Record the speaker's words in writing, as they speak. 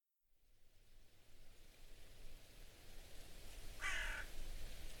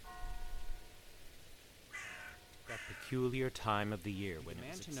peculiar time of the year when it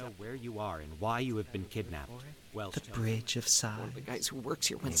is to know where you are and why you have been kidnapped. Well, the Bridge of Sighs. One of the guys who works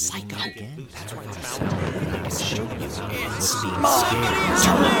here went psycho. That's why I sound like I can show you what's being scared.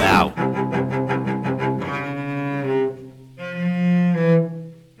 Turn about.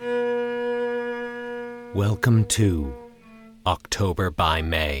 Welcome to October by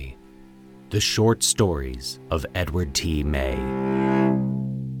May, the short stories of Edward T. May.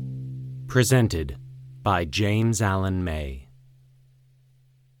 Presented by James Allen May.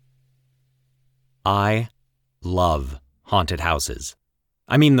 I love haunted houses.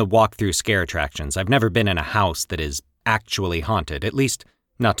 I mean the walk-through scare attractions. I've never been in a house that is actually haunted, at least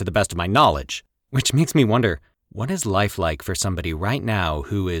not to the best of my knowledge, which makes me wonder, what is life like for somebody right now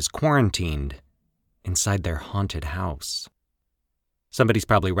who is quarantined inside their haunted house? Somebody's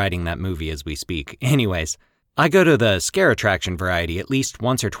probably writing that movie as we speak. Anyways, I go to the scare attraction variety at least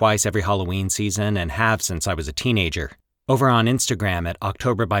once or twice every Halloween season and have since I was a teenager. Over on Instagram at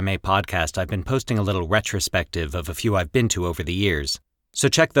October by May Podcast, I've been posting a little retrospective of a few I've been to over the years. So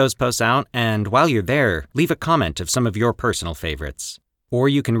check those posts out, and while you're there, leave a comment of some of your personal favorites. Or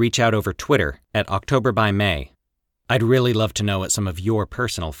you can reach out over Twitter at October by May. I'd really love to know what some of your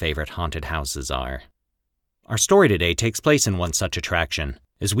personal favorite haunted houses are. Our story today takes place in one such attraction,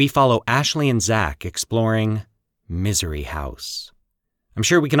 as we follow Ashley and Zach exploring Misery House. I'm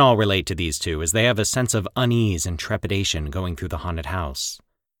sure we can all relate to these two, as they have a sense of unease and trepidation going through the haunted house.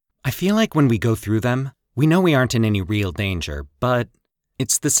 I feel like when we go through them, we know we aren't in any real danger, but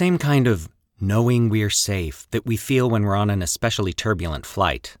it's the same kind of knowing we're safe that we feel when we're on an especially turbulent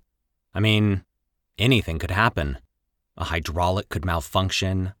flight. I mean, anything could happen. A hydraulic could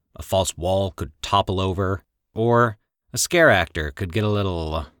malfunction, a false wall could topple over, or a scare actor could get a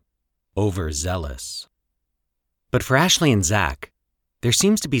little overzealous. But for Ashley and Zach, there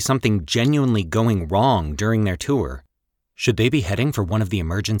seems to be something genuinely going wrong during their tour. Should they be heading for one of the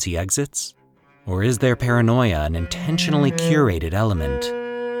emergency exits? Or is their paranoia an intentionally curated element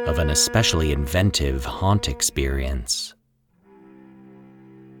of an especially inventive haunt experience?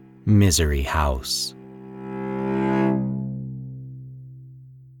 Misery House.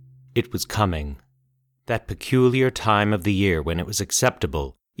 It was coming. That peculiar time of the year when it was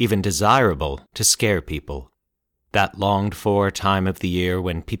acceptable, even desirable, to scare people. That longed-for time of the year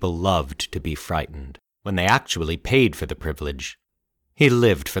when people loved to be frightened, when they actually paid for the privilege. He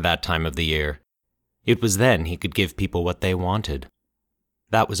lived for that time of the year. It was then he could give people what they wanted.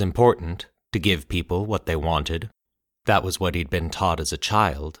 That was important, to give people what they wanted. That was what he'd been taught as a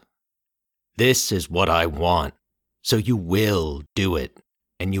child. This is what I want, so you will do it,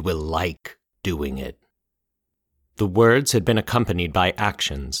 and you will like doing it. The words had been accompanied by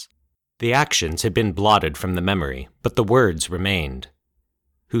actions. The actions had been blotted from the memory, but the words remained.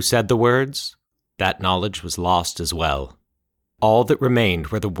 Who said the words? That knowledge was lost as well. All that remained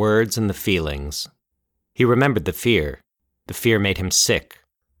were the words and the feelings. He remembered the fear. The fear made him sick,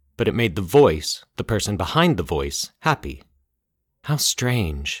 but it made the voice, the person behind the voice, happy. How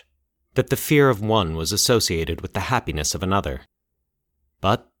strange that the fear of one was associated with the happiness of another.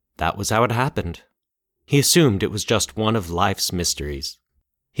 But that was how it happened. He assumed it was just one of life's mysteries.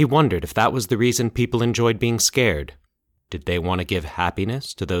 He wondered if that was the reason people enjoyed being scared. Did they want to give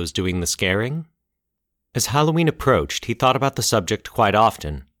happiness to those doing the scaring? As Halloween approached, he thought about the subject quite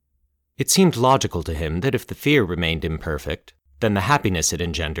often. It seemed logical to him that if the fear remained imperfect, then the happiness it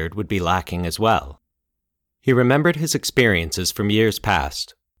engendered would be lacking as well. He remembered his experiences from years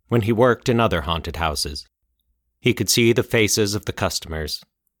past, when he worked in other haunted houses. He could see the faces of the customers.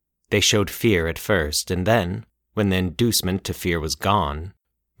 They showed fear at first, and then, when the inducement to fear was gone,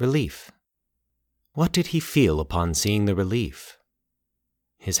 relief. What did he feel upon seeing the relief?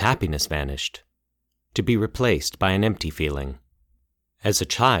 His happiness vanished, to be replaced by an empty feeling. As a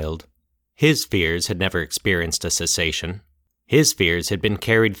child, his fears had never experienced a cessation. His fears had been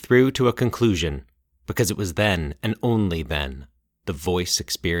carried through to a conclusion, because it was then, and only then, the voice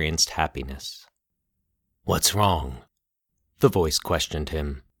experienced happiness. "What's wrong?" The voice questioned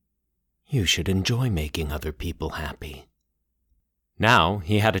him. "You should enjoy making other people happy." Now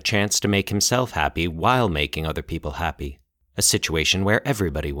he had a chance to make himself happy while making other people happy, a situation where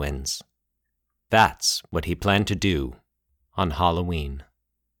everybody wins. That's what he planned to do on Halloween.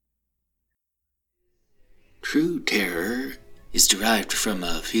 True terror is derived from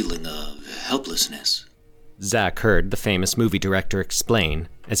a feeling of helplessness. Zach heard the famous movie director explain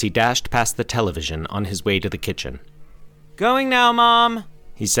as he dashed past the television on his way to the kitchen. "Going now, Mom,"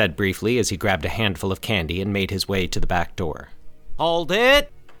 he said briefly as he grabbed a handful of candy and made his way to the back door. "Hold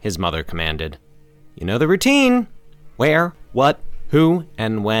it," his mother commanded. "You know the routine. Where, what, who,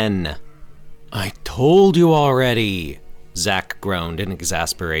 and when." I told you already, Zach groaned in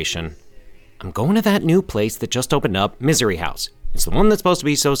exasperation. I'm going to that new place that just opened up, Misery House. It's the one that's supposed to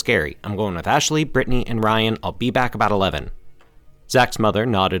be so scary. I'm going with Ashley, Brittany, and Ryan. I'll be back about 11. Zach's mother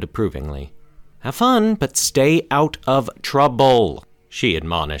nodded approvingly. Have fun, but stay out of trouble, she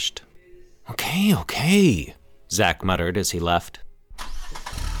admonished. Okay, Zach muttered as he left.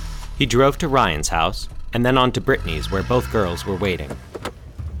 He drove to Ryan's house, and then on to Brittany's, where both girls were waiting.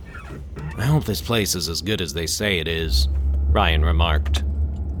 I hope this place is as good as they say it is, Ryan remarked.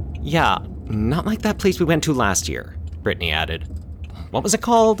 Yeah, not like that place we went to last year, Brittany added. What was it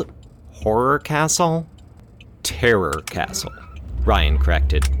called? Horror Castle? Terror Castle, Ryan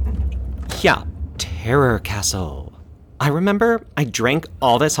corrected. Yeah, Terror Castle. I remember I drank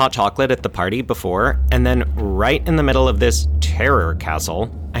all this hot chocolate at the party before, and then right in the middle of this Terror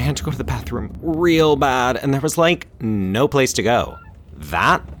Castle, I had to go to the bathroom real bad, and there was no place to go.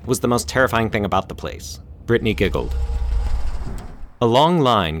 That was the most terrifying thing about the place. Brittany giggled. A long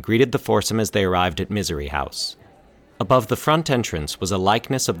line greeted the foursome as they arrived at Misery House. Above the front entrance was a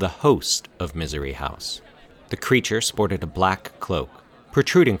likeness of the host of Misery House. The creature sported a black cloak.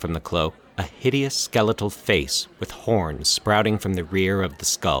 Protruding from the cloak, a hideous skeletal face with horns sprouting from the rear of the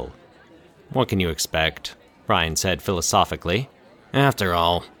skull. What can you expect? Ryan said philosophically. After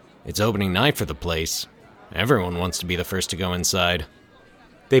all, it's opening night for the place. Everyone wants to be the first to go inside.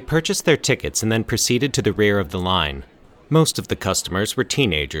 They purchased their tickets and then proceeded to the rear of the line. Most of the customers were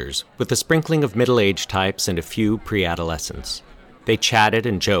teenagers, with a sprinkling of middle-aged types and a few pre-adolescents. They chatted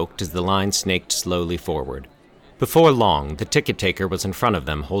and joked as the line snaked slowly forward. Before long, the ticket taker was in front of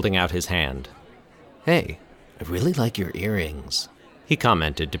them, holding out his hand. Hey, I really like your earrings, he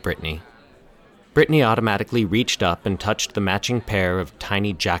commented to Brittany. Brittany automatically reached up and touched the matching pair of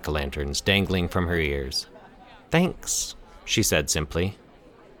tiny jack-o'-lanterns dangling from her ears. Thanks, she said simply.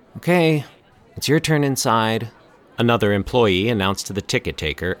 Okay, it's your turn inside, another employee announced to the ticket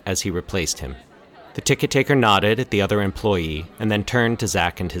taker as he replaced him. The ticket taker nodded at the other employee and then turned to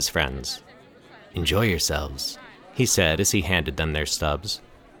Zach and his friends. Enjoy yourselves, he said as he handed them their stubs.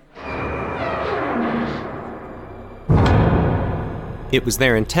 It was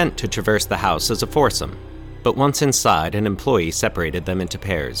their intent to traverse the house as a foursome, but once inside, an employee separated them into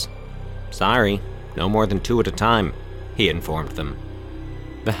pairs. Sorry, no more than 2 at a time, he informed them.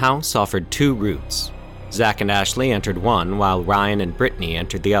 The house offered 2 routes. Zach and Ashley entered one, while Ryan and Brittany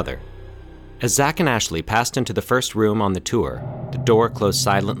entered the other. As Zach and Ashley passed into the first room on the tour, the door closed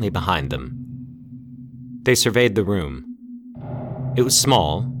silently behind them. They surveyed the room. It was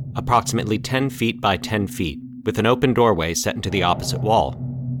small, approximately 10 feet by 10 feet, with an open doorway set into the opposite wall.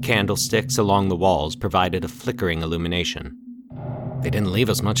 Candlesticks along the walls provided a flickering illumination. They didn't leave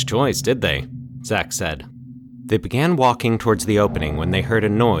us much choice, did they? Zach said. They began walking towards the opening when they heard a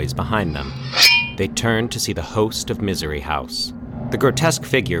noise behind them. They turned to see the host of Misery House. The grotesque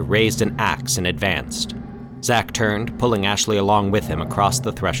figure raised an axe and advanced. Zach turned, pulling Ashley along with him across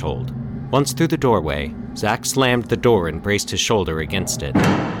the threshold. Once through the doorway, Zach slammed the door and braced his shoulder against it.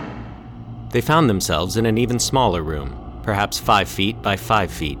 They found themselves in an even smaller room, perhaps 5 feet by 5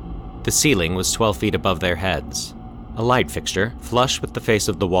 feet. The ceiling was 12 feet above their heads. A light fixture, flush with the face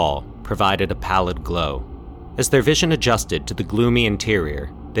of the wall, provided a pallid glow. As their vision adjusted to the gloomy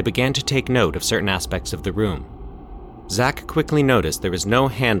interior, they began to take note of certain aspects of the room. Zach quickly noticed there was no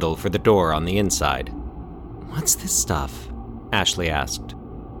handle for the door on the inside. What's this stuff? Ashley asked.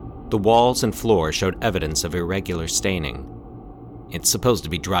 The walls and floor showed evidence of irregular staining. It's supposed to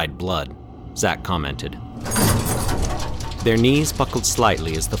be dried blood, Zach commented. Their knees buckled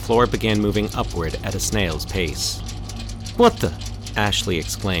slightly as the floor began moving upward at a snail's pace. What the? Ashley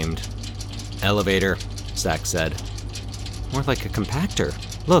exclaimed. Elevator, Zach said. More like a compactor.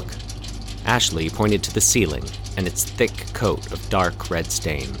 Look. Ashley pointed to the ceiling and its thick coat of dark red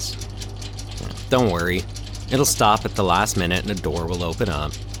stains. Don't worry. It'll stop at the last minute and a door will open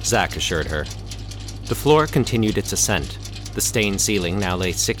up, Zach assured her. The floor continued its ascent. The stained ceiling now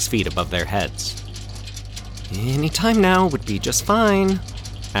lay 6 feet above their heads. Any time now would be just fine,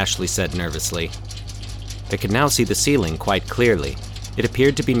 Ashley said nervously. They could now see the ceiling quite clearly. It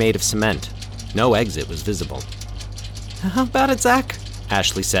appeared to be made of cement. No exit was visible. How about it, Zach?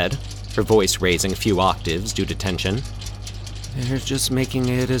 Ashley said, her voice raising a few octaves due to tension. They're just making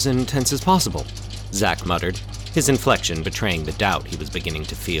it as intense as possible, Zach muttered, his inflection betraying the doubt he was beginning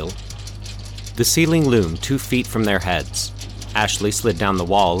to feel. The ceiling loomed 2 feet from their heads. Ashley slid down the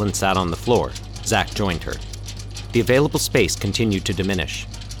wall and sat on the floor. Zach joined her. The available space continued to diminish.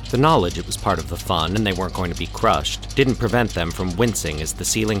 The knowledge it was part of the fun and they weren't going to be crushed didn't prevent them from wincing as the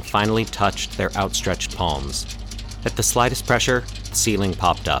ceiling finally touched their outstretched palms. At the slightest pressure, the ceiling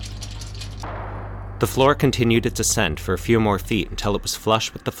popped up. The floor continued its ascent for a few more feet until it was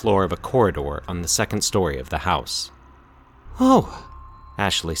flush with the floor of a corridor on the second story of the house. "Oh,"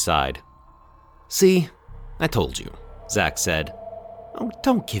 Ashley sighed. "See, I told you," Zach said. "Oh,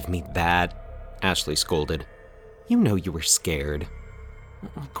 don't give me that," Ashley scolded. "You know you were scared."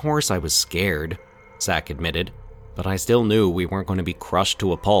 "Of course I was scared," Zach admitted, "but I still knew we weren't going to be crushed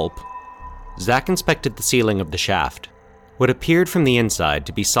to a pulp." Zach inspected the ceiling of the shaft. What appeared from the inside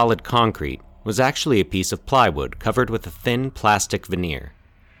to be solid concrete was actually a piece of plywood covered with a thin plastic veneer.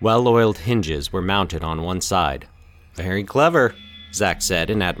 Well-oiled hinges were mounted on one side. "Very clever," Zach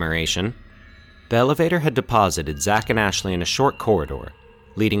said in admiration. The elevator had deposited Zach and Ashley in a short corridor,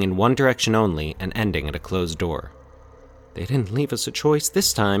 leading in one direction only and ending at a closed door. "They didn't leave us a choice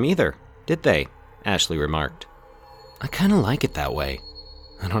this time either, did they?" Ashley remarked. "I kinda like it that way.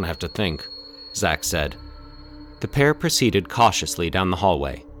 I don't have to think," Zach said. The pair proceeded cautiously down the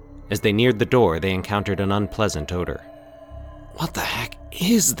hallway. As they neared the door, they encountered an unpleasant odor. "What the heck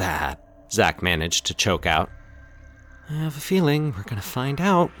is that?" Zach managed to choke out. "I have a feeling we're gonna find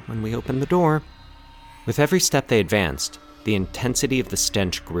out when we open the door." With every step they advanced, the intensity of the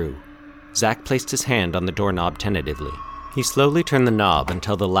stench grew. Zach placed his hand on the doorknob tentatively. He slowly turned the knob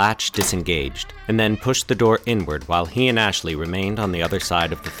until the latch disengaged, and then pushed the door inward while he and Ashley remained on the other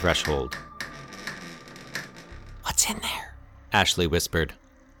side of the threshold. "What's in there?" Ashley whispered.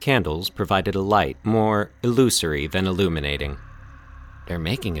 Candles provided a light more illusory than illuminating. "They're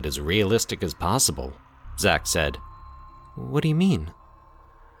making it as realistic as possible," Zach said. "What do you mean?"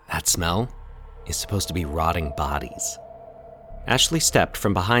 "That smell is supposed to be rotting bodies." Ashley stepped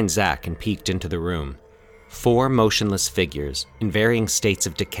from behind Zach and peeked into the room. 4 motionless figures, in varying states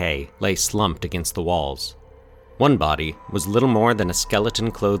of decay, lay slumped against the walls. One body was little more than a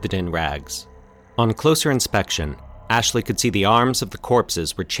skeleton clothed in rags. On closer inspection, Ashley could see the arms of the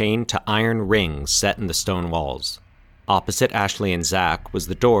corpses were chained to iron rings set in the stone walls. Opposite Ashley and Zach was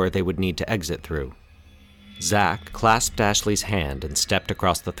the door they would need to exit through. Zach clasped Ashley's hand and stepped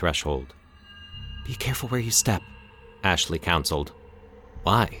across the threshold. "Be careful where you step," Ashley counseled.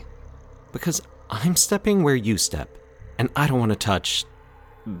 "Why?" "Because I'm stepping where you step, and I don't want to touch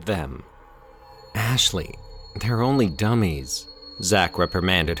them." "Ashley, they're only dummies," Zach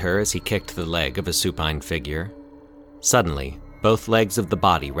reprimanded her as he kicked the leg of a supine figure. Suddenly, both legs of the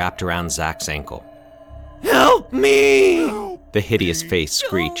body wrapped around Zach's ankle. "Help me!" the hideous face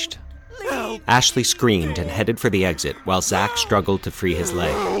screeched. Ashley screamed and headed for the exit while Zach struggled to free his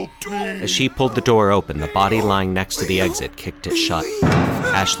leg. As she pulled the door open, the body lying next to the exit kicked it shut.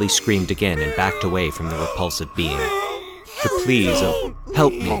 Ashley screamed again and backed away from the repulsive being. The pleas of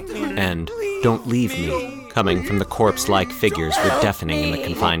 "help me" and "don't leave me" coming from the corpse-like figures were deafening in the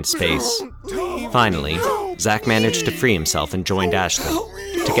confined space. Finally, Zach managed to free himself and joined Ashley.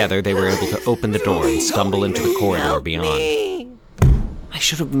 Together, they were able to open the door and stumble into the corridor beyond. "I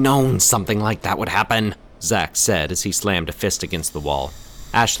should have known something like that would happen," Zach said as he slammed a fist against the wall.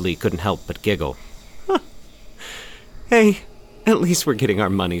 Ashley couldn't help but giggle. "Hey, at least we're getting our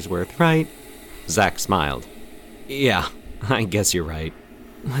money's worth, right?" Zach smiled. "Yeah, I guess you're right.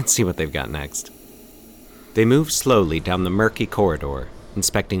 Let's see what they've got next." They moved slowly down the murky corridor,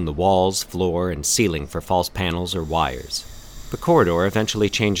 inspecting the walls, floor, and ceiling for false panels or wires. The corridor eventually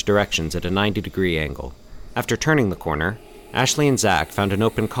changed directions at a 90-degree angle. After turning the corner, Ashley and Zach found an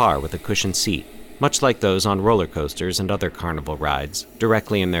open car with a cushioned seat, much like those on roller coasters and other carnival rides,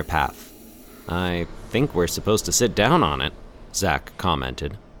 directly in their path. "I think we're supposed to sit down on it," Zach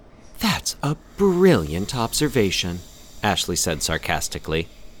commented. "That's a brilliant observation," Ashley said sarcastically.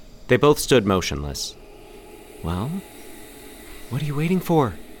 They both stood motionless. "Well, what are you waiting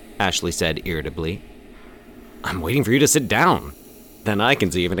for?" Ashley said irritably. "I'm waiting for you to sit down. Then I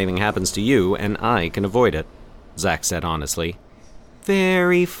can see if anything happens to you, and I can avoid it," Zach said honestly.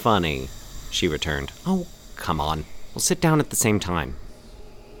 "Very funny," she returned. "Oh, come on. We'll sit down at the same time."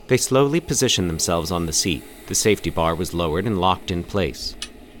 They slowly positioned themselves on the seat. The safety bar was lowered and locked in place.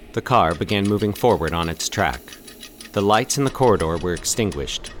 The car began moving forward on its track. The lights in the corridor were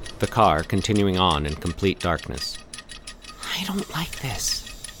extinguished, the car continuing on in complete darkness. "I don't like this,"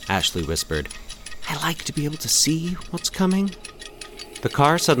 Ashley whispered. "I like to be able to see what's coming." The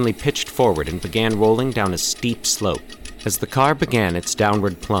car suddenly pitched forward and began rolling down a steep slope. As the car began its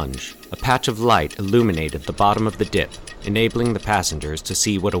downward plunge, a patch of light illuminated the bottom of the dip, enabling the passengers to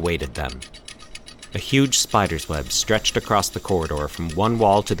see what awaited them. A huge spider's web stretched across the corridor from one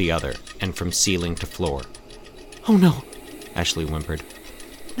wall to the other and from ceiling to floor. "Oh no," Ashley whimpered.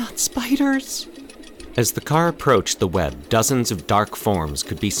 "Not spiders." As the car approached the web, dozens of dark forms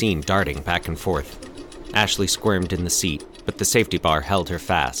could be seen darting back and forth. Ashley squirmed in the seat, but the safety bar held her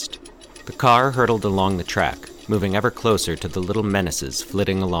fast. The car hurtled along the track, moving ever closer to the little menaces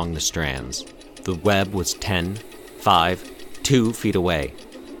flitting along the strands. The web was 10, 5, 2 feet away,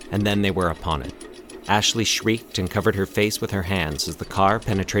 and then they were upon it. Ashley shrieked and covered her face with her hands as the car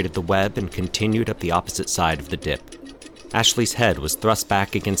penetrated the web and continued up the opposite side of the dip. Ashley's head was thrust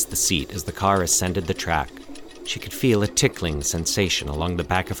back against the seat as the car ascended the track. She could feel a tickling sensation along the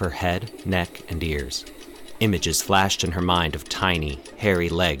back of her head, neck, and ears. Images flashed in her mind of tiny, hairy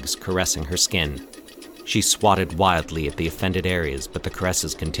legs caressing her skin. She swatted wildly at the offended areas, but the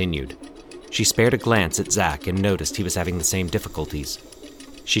caresses continued. She spared a glance at Zach and noticed he was having the same difficulties.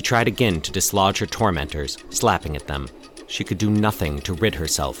 She tried again to dislodge her tormentors, slapping at them. She could do nothing to rid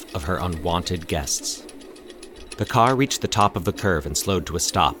herself of her unwanted guests. The car reached the top of the curve and slowed to a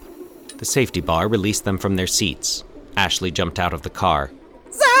stop. The safety bar released them from their seats. Ashley jumped out of the car.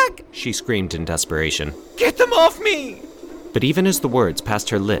 Zach! She screamed in desperation. Get them off me! But even as the words passed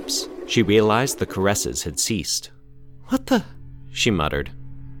her lips, she realized the caresses had ceased. What the? She muttered.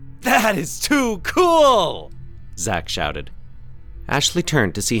 That is too cool! Zach shouted. Ashley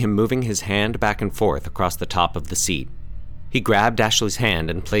turned to see him moving his hand back and forth across the top of the seat. He grabbed Ashley's hand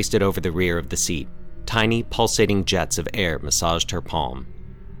and placed it over the rear of the seat. Tiny, pulsating jets of air massaged her palm.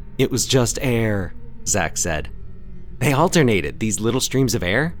 It was just air, Zach said. They alternated, these little streams of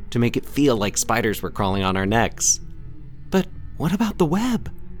air, to make it feel like spiders were crawling on our necks. But what about the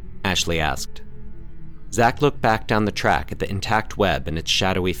web? Ashley asked. Zach looked back down the track at the intact web and its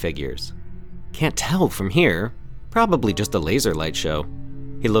shadowy figures. Can't tell from here. Probably just a laser light show.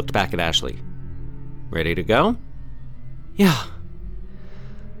 He looked back at Ashley. Ready to go? Yeah.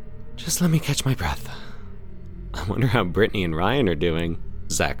 Just let me catch my breath. I wonder how Brittany and Ryan are doing,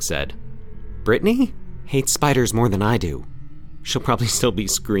 Zach said. Brittany hates spiders more than I do. She'll probably still be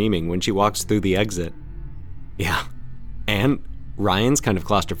screaming when she walks through the exit. Yeah. And Ryan's kind of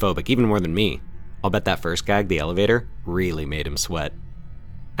claustrophobic, even more than me. I'll bet that first gag, the elevator, really made him sweat.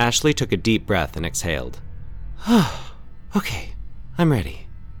 Ashley took a deep breath and exhaled. Okay, I'm ready.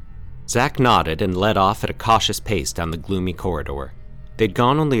 Zach nodded and led off at a cautious pace down the gloomy corridor. They'd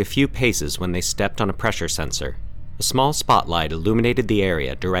gone only a few paces when they stepped on a pressure sensor. A small spotlight illuminated the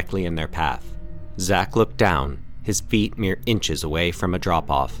area directly in their path. Zach looked down, his feet mere inches away from a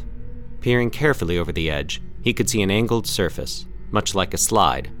drop-off. Peering carefully over the edge, he could see an angled surface, much like a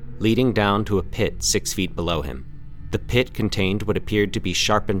slide, leading down to a pit 6 feet below him. The pit contained what appeared to be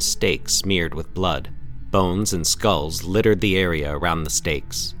sharpened stakes smeared with blood. Bones and skulls littered the area around the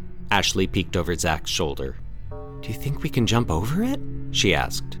stakes. Ashley peeked over Zach's shoulder. Do you think we can jump over it? She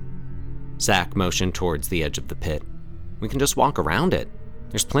asked. Zach motioned towards the edge of the pit. We can just walk around it.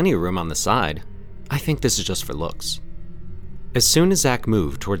 There's plenty of room on the side. I think this is just for looks. As soon as Zach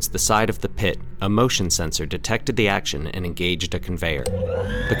moved towards the side of the pit, a motion sensor detected the action and engaged a conveyor.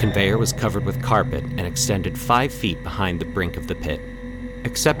 The conveyor was covered with carpet and extended 5 feet behind the brink of the pit.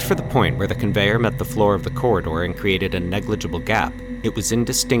 Except for the point where the conveyor met the floor of the corridor and created a negligible gap, it was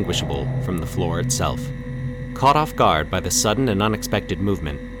indistinguishable from the floor itself. Caught off guard by the sudden and unexpected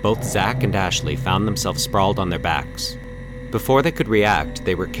movement, both Zach and Ashley found themselves sprawled on their backs. Before they could react,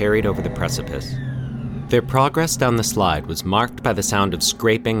 they were carried over the precipice. Their progress down the slide was marked by the sound of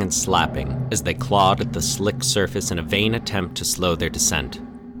scraping and slapping as they clawed at the slick surface in a vain attempt to slow their descent.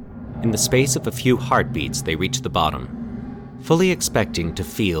 In the space of a few heartbeats, they reached the bottom. Fully expecting to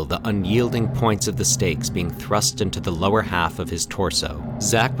feel the unyielding points of the stakes being thrust into the lower half of his torso,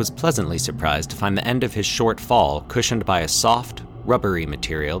 Zach was pleasantly surprised to find the end of his short fall cushioned by a soft, rubbery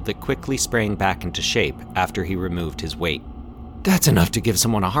material that quickly sprang back into shape after he removed his weight. That's enough to give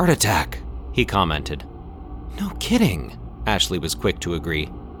someone a heart attack, he commented. No kidding, Ashley was quick to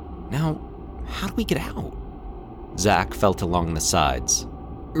agree. Now, how do we get out? Zach felt along the sides.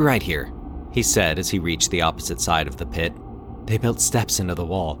 Right here, he said as he reached the opposite side of the pit. They built steps into the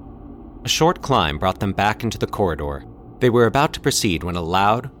wall. A short climb brought them back into the corridor. They were about to proceed when a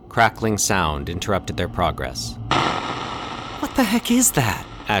loud, crackling sound interrupted their progress. What the heck is that?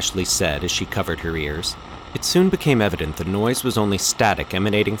 Ashley said as she covered her ears. It soon became evident the noise was only static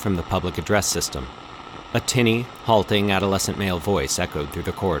emanating from the public address system. A tinny, halting adolescent male voice echoed through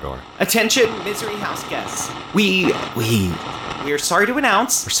the corridor. Attention, Misery House guests. We're sorry to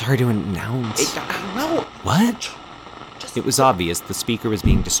announce. We're sorry to announce. No. What? It was obvious the speaker was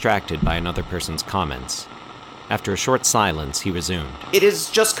being distracted by another person's comments. After a short silence, he resumed. It has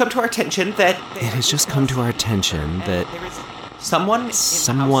just come to our attention that... there is someone in the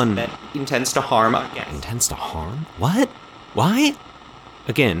house that intends to harm our guests. Intends to harm? What? Why?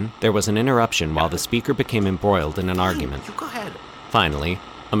 Again, there was an interruption while the speaker became embroiled in an argument. You go ahead. Finally,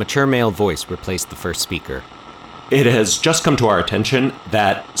 a mature male voice replaced the first speaker. It has just come to our attention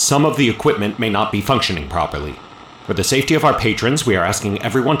that some of the equipment may not be functioning properly. For the safety of our patrons, we are asking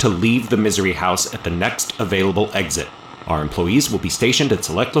everyone to leave the Misery House at the next available exit. Our employees will be stationed at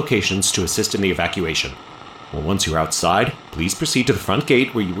select locations to assist in the evacuation. Well, once you're outside, please proceed to the front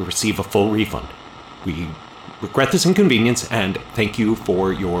gate where you will receive a full refund. We regret this inconvenience and thank you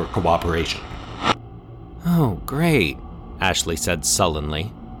for your cooperation. Oh, great, Ashley said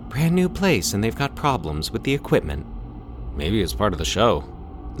sullenly. Brand new place and they've got problems with the equipment. Maybe it's part of the show,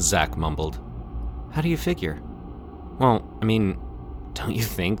 Zach mumbled. How do you figure? Well, I mean, don't you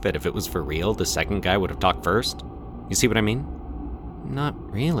think that if it was for real, the second guy would have talked first? You see what I mean? Not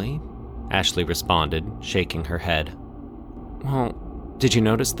really, Ashley responded, shaking her head. Well, did you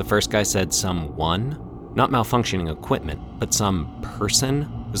notice the first guy said someone? Not malfunctioning equipment, but some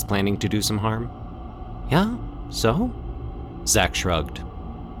person was planning to do some harm? Yeah, so? Zach shrugged.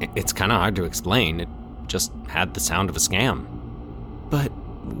 It's kind of hard to explain. It just had the sound of a scam. But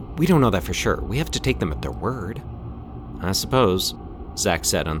we don't know that for sure. We have to take them at their word. I suppose, Zach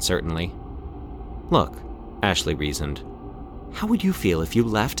said uncertainly. Look, Ashley reasoned. How would you feel if you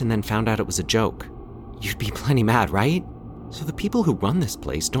left and then found out it was a joke? You'd be plenty mad, right? So the people who run this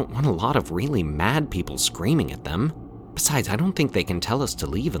place don't want a lot of really mad people screaming at them. Besides, I don't think they can tell us to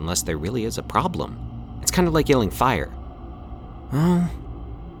leave unless there really is a problem. It's kind of like yelling fire. Well,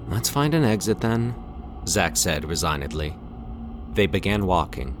 let's find an exit then, Zach said resignedly. They began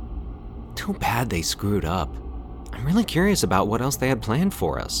walking. Too bad they screwed up. I'm really curious about what else they had planned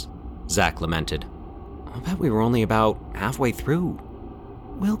for us, Zach lamented. I'll bet we were only about halfway through.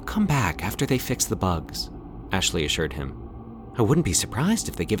 We'll come back after they fix the bugs, Ashley assured him. I wouldn't be surprised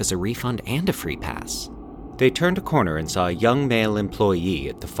if they give us a refund and a free pass. They turned a corner and saw a young male employee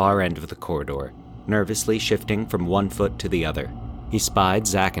at the far end of the corridor, nervously shifting from one foot to the other. He spied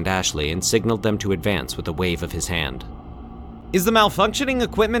Zach and Ashley and signaled them to advance with a wave of his hand. Is the malfunctioning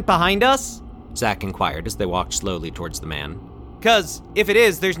equipment behind us? Zach inquired as they walked slowly towards the man. 'Cause if it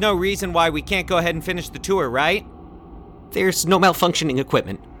is, there's no reason why we can't go ahead and finish the tour, right? There's no malfunctioning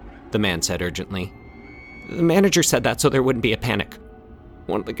equipment, the man said urgently. The manager said that so there wouldn't be a panic.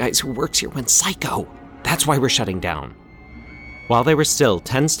 One of the guys who works here went psycho. That's why we're shutting down. While they were still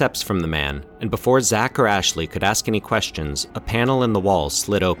 10 steps from the man, and before Zach or Ashley could ask any questions, a panel in the wall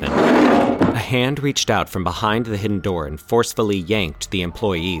slid open. A hand reached out from behind the hidden door and forcefully yanked the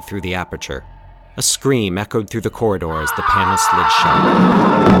employee through the aperture. A scream echoed through the corridor as the panel slid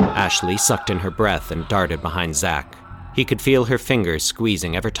shut. Ashley sucked in her breath and darted behind Zach. He could feel her fingers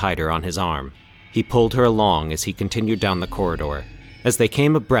squeezing ever tighter on his arm. He pulled her along as he continued down the corridor. As they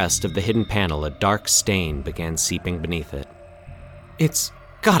came abreast of the hidden panel, a dark stain began seeping beneath it. It's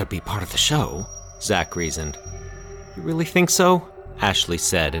gotta be part of the show, Zach reasoned. You really think so? Ashley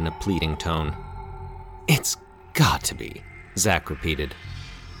said in a pleading tone. It's got to be, Zach repeated.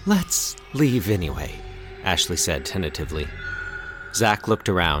 Let's leave anyway, Ashley said tentatively. Zach looked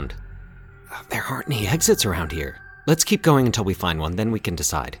around. There aren't any exits around here. Let's keep going until we find one, then we can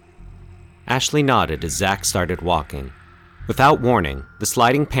decide. Ashley nodded as Zach started walking. Without warning, the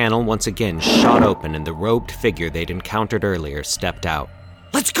sliding panel once again shot open and the robed figure they'd encountered earlier stepped out.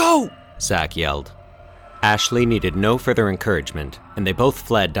 Let's go! Zach yelled. Ashley needed no further encouragement, and they both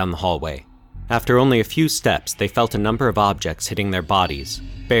fled down the hallway. After only a few steps, they felt a number of objects hitting their bodies.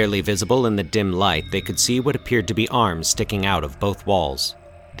 Barely visible in the dim light, they could see what appeared to be arms sticking out of both walls.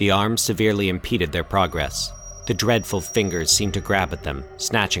 The arms severely impeded their progress. The dreadful fingers seemed to grab at them,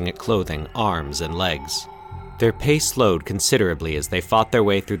 snatching at clothing, arms, and legs. Their pace slowed considerably as they fought their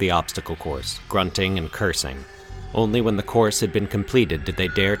way through the obstacle course, grunting and cursing. Only when the course had been completed did they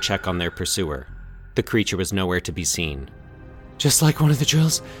dare check on their pursuer. The creature was nowhere to be seen. Just like one of the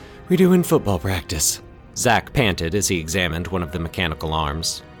drills we do in football practice, Zach panted as he examined one of the mechanical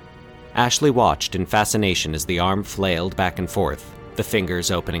arms. Ashley watched in fascination as the arm flailed back and forth, the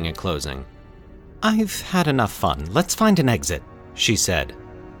fingers opening and closing. I've had enough fun. Let's find an exit, she said.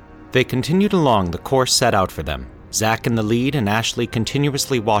 They continued along the course set out for them, Zach in the lead and Ashley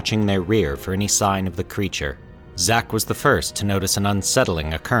continuously watching their rear for any sign of the creature. Zach was the first to notice an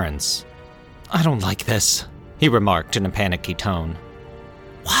unsettling occurrence. I don't like this, he remarked in a panicky tone.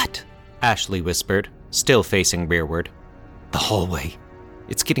 What? Ashley whispered, still facing rearward. The hallway.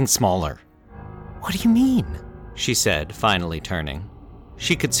 It's getting smaller. What do you mean? She said, finally turning.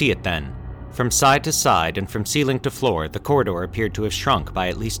 She could see it then. From side to side and from ceiling to floor, the corridor appeared to have shrunk by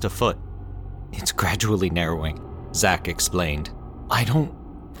at least a foot. It's gradually narrowing, Zach explained. I don't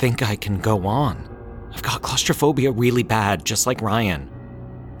think I can go on. I've got claustrophobia really bad, just like Ryan.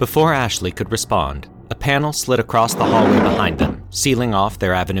 Before Ashley could respond, a panel slid across the hallway behind them, sealing off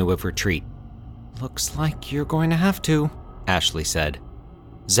their avenue of retreat. Looks like you're going to have to, Ashley said.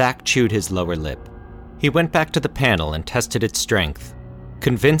 Zack chewed his lower lip. He went back to the panel and tested its strength.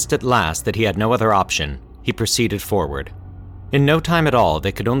 Convinced at last that he had no other option, he proceeded forward. In no time at all,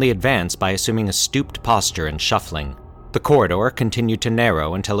 they could only advance by assuming a stooped posture and shuffling. The corridor continued to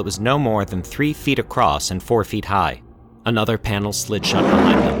narrow until it was no more than 3 feet across and 4 feet high. Another panel slid shut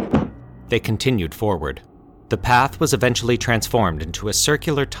behind them. They continued forward. The path was eventually transformed into a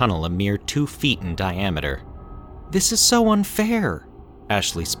circular tunnel a mere 2 feet in diameter. "This is so unfair,"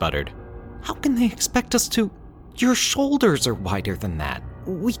 Ashley sputtered. "How can they expect us to? Your shoulders are wider than that.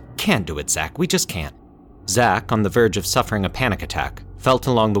 We can't do it, Zack. We just can't." Zack, on the verge of suffering a panic attack, felt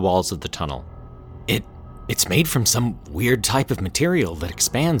along the walls of the tunnel. It's made from some weird type of material that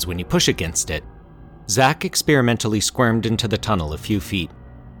expands when you push against it." Zack experimentally squirmed into the tunnel a few feet.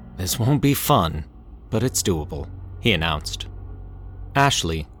 "This won't be fun, but it's doable," he announced.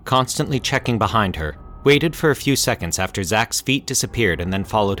 Ashley, constantly checking behind her, waited for a few seconds after Zack's feet disappeared and then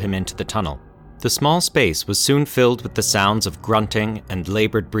followed him into the tunnel. The small space was soon filled with the sounds of grunting and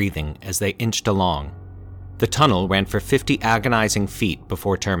labored breathing as they inched along. The tunnel ran for 50 agonizing feet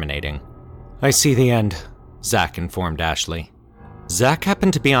before terminating. "I see the end," Zack informed Ashley. Zack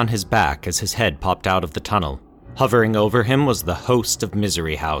happened to be on his back as his head popped out of the tunnel. Hovering over him was the host of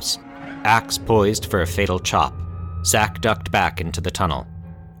Misery House, axe poised for a fatal chop. Zack ducked back into the tunnel.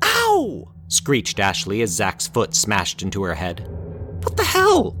 "Ow!" screeched Ashley as Zack's foot smashed into her head. "What the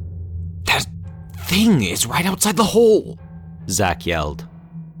hell?" "That thing is right outside the hole," Zack yelled.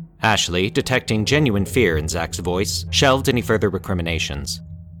 Ashley, detecting genuine fear in Zack's voice, shelved any further recriminations.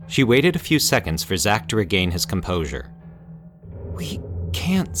 She waited a few seconds for Zack to regain his composure. "We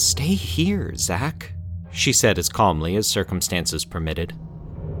can't stay here, Zack," she said as calmly as circumstances permitted.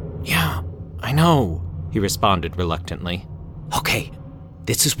 "Yeah, I know," he responded reluctantly. "Okay,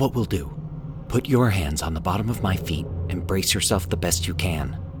 this is what we'll do. Put your hands on the bottom of my feet and brace yourself the best you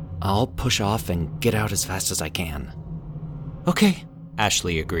can. I'll push off and get out as fast as I can." "Okay,"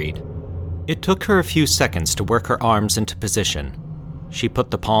 Ashley agreed. It took her a few seconds to work her arms into position. She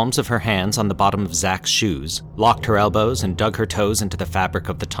put the palms of her hands on the bottom of Zack's shoes, locked her elbows, and dug her toes into the fabric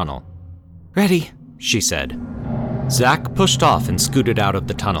of the tunnel. "Ready," she said. Zack pushed off and scooted out of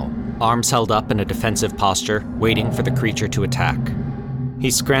the tunnel, arms held up in a defensive posture, waiting for the creature to attack.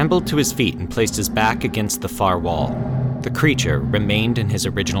 He scrambled to his feet and placed his back against the far wall. The creature remained in his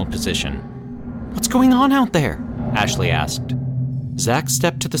original position. "What's going on out there?" Ashley asked. Zack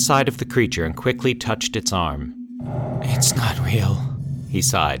stepped to the side of the creature and quickly touched its arm. "It's not real," he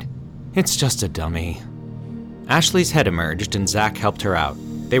sighed. "It's just a dummy." Ashley's head emerged and Zack helped her out.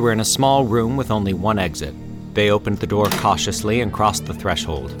 They were in a small room with only one exit. They opened the door cautiously and crossed the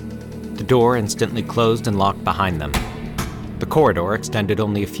threshold. The door instantly closed and locked behind them. The corridor extended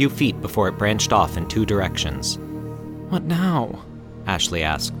only a few feet before it branched off in 2 directions. "What now?" Ashley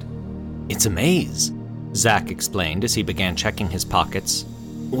asked. "It's a maze," Zack explained as he began checking his pockets.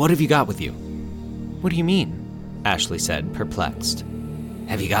 "What have you got with you?" "What do you mean?" Ashley said, perplexed.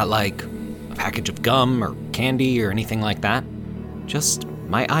 "Have you got, like, a package of gum or candy or anything like that?" "Just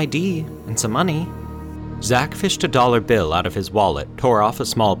my ID and some money." Zack fished a $1 bill out of his wallet, tore off a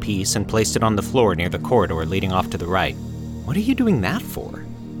small piece, and placed it on the floor near the corridor leading off to the right. "What are you doing that for?"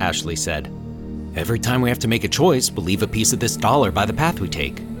 Ashley said. "Every time we have to make a choice, we'll leave a piece of this dollar by the path we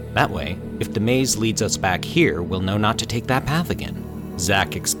take. That way, if the maze leads us back here, we'll know not to take that path again,"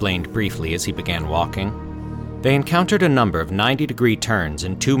 Zack explained briefly as he began walking. They encountered a number of 90-degree turns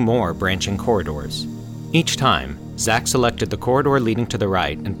and 2 more branching corridors. Each time, Zack selected the corridor leading to the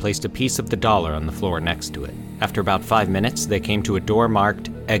right and placed a piece of the dollar on the floor next to it. After about 5 minutes, they came to a door marked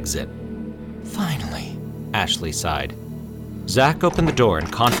Exit. "Finally," Ashley sighed. Zack opened the door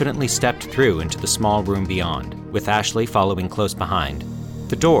and confidently stepped through into the small room beyond, with Ashley following close behind.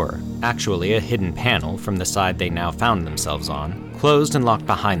 The door, actually a hidden panel from the side they now found themselves on, closed and locked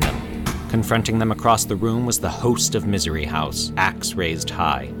behind them. Confronting them across the room was the host of Misery House, axe raised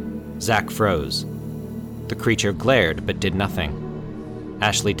high. Zack froze. The creature glared but did nothing.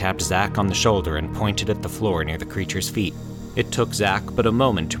 Ashley tapped Zack on the shoulder and pointed at the floor near the creature's feet. It took Zack but a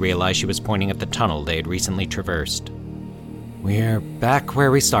moment to realize she was pointing at the tunnel they had recently traversed. "We're back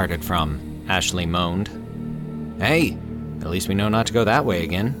where we started from," Ashley moaned. "Hey, at least we know not to go that way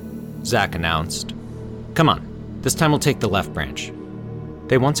again," Zack announced. "Come on, this time we'll take the left branch."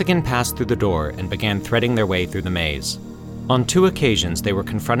 They once again passed through the door and began threading their way through the maze. On 2 occasions, they were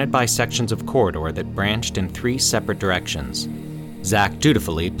confronted by sections of corridor that branched in 3 separate directions. Zack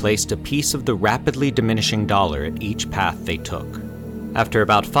dutifully placed a piece of the rapidly diminishing dollar at each path they took. After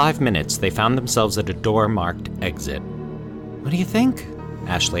about 5 minutes, they found themselves at a door marked Exit. "What do you think?"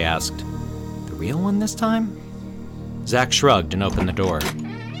 Ashley asked. "The real one this time? Zack shrugged and opened the door.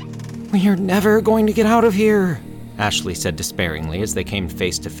 We're never going to get out of here, Ashley said despairingly as they came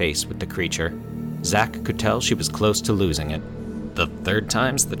face to face with the creature. Zack could tell she was close to losing it. The third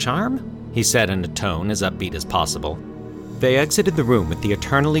time's the charm? He said in a tone as upbeat as possible. They exited the room with the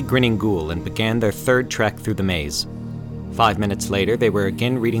eternally grinning ghoul and began their third trek through the maze. 5 minutes later, they were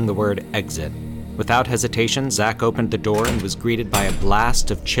again reading the word exit. Without hesitation, Zack opened the door and was greeted by a blast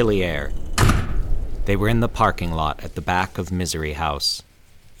of chilly air. They were in the parking lot at the back of Misery House.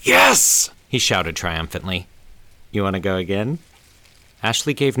 Yes! He shouted triumphantly. You want to go again?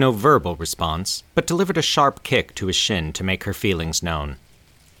 Ashley gave no verbal response, but delivered a sharp kick to his shin to make her feelings known.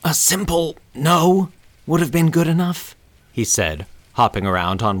 A simple no would have been good enough, he said, hopping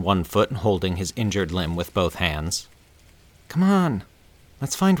around on one foot and holding his injured limb with both hands. Come on,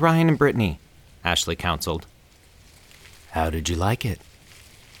 let's find Ryan and Brittany, Ashley counseled. How did you like it?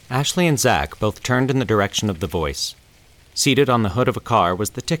 Ashley and Zack both turned in the direction of the voice. Seated on the hood of a car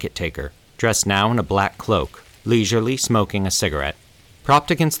was the ticket taker, dressed now in a black cloak, leisurely smoking a cigarette.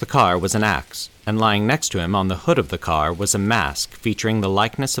 Propped against the car was an axe, and lying next to him on the hood of the car was a mask featuring the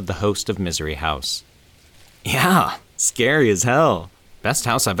likeness of the host of Misery House. Yeah, scary as hell. Best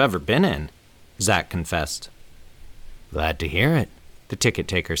house I've ever been in, Zack confessed. Glad to hear it, the ticket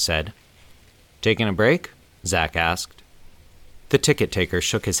taker said. Taking a break? Zack asked. The ticket taker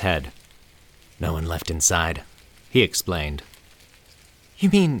shook his head. No one left inside, he explained. You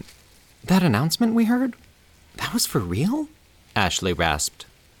mean that announcement we heard? That was for real? Ashley rasped.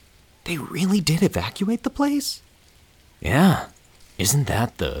 They really did evacuate the place? Yeah. Isn't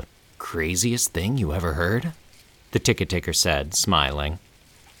that the craziest thing you ever heard? The ticket taker said, smiling.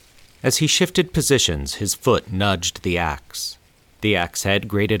 As he shifted positions, his foot nudged the axe. The axe head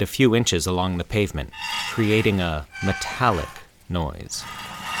grated a few inches along the pavement, creating a metallic noise.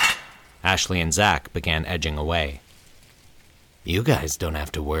 Ashley and Zack began edging away. You guys don't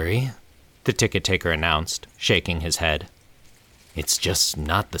have to worry, the ticket taker announced, shaking his head. It's just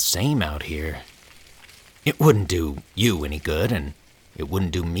not the same out here. It wouldn't do you any good, and it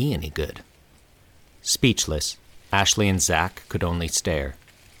wouldn't do me any good. Speechless, Ashley and Zack could only stare.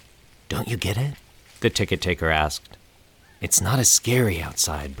 Don't you get it? The ticket taker asked. It's not as scary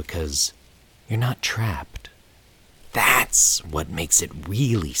outside because you're not trapped. That's what makes it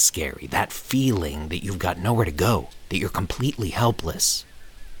really scary, that feeling that you've got nowhere to go, that you're completely helpless.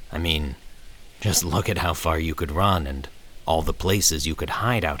 I mean, just look at how far you could run and all the places you could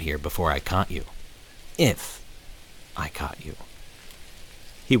hide out here before I caught you. If I caught you.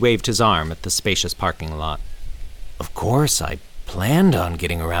 He waved his arm at the spacious parking lot. Of course, I planned on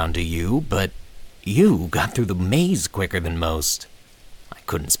getting around to you, but you got through the maze quicker than most. I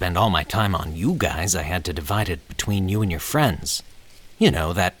couldn't spend all my time on you guys. I had to divide it between you and your friends. You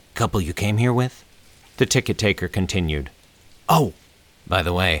know, that couple you came here with? The ticket taker continued. Oh, by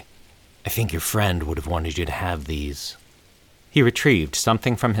the way, I think your friend would have wanted you to have these. He retrieved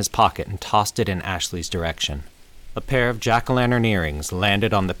something from his pocket and tossed it in Ashley's direction. A pair of jack-o'-lantern earrings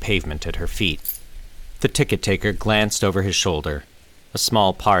landed on the pavement at her feet. The ticket taker glanced over his shoulder. A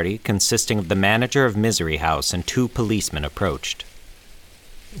small party consisting of the manager of Misery House and 2 policemen approached.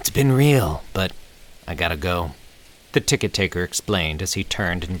 It's been real, but I gotta go, the ticket taker explained as he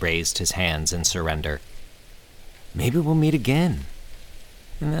turned and raised his hands in surrender. Maybe we'll meet again,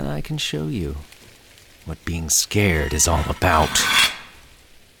 and then I can show you what being scared is all about.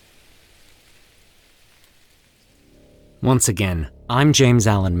 Once again, I'm James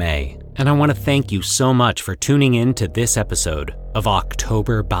Allen May, and I want to thank you so much for tuning in to this episode of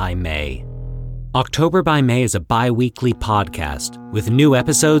October by May. October by May is a bi-weekly podcast with new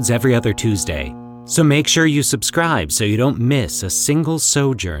episodes every other Tuesday, so make sure you subscribe so you don't miss a single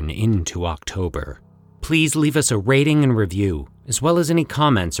sojourn into October. Please leave us a rating and review, as well as any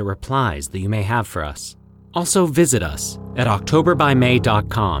comments or replies that you may have for us. Also visit us at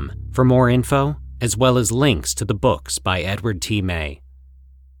octoberbymay.com for more info, as well as links to the books by Edward T. May.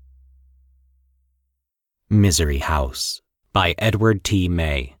 Misery House by Edward T.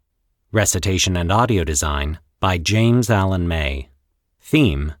 May. Recitation and audio design by James Allen May.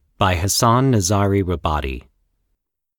 Theme by Hassan Nazari Rabadi.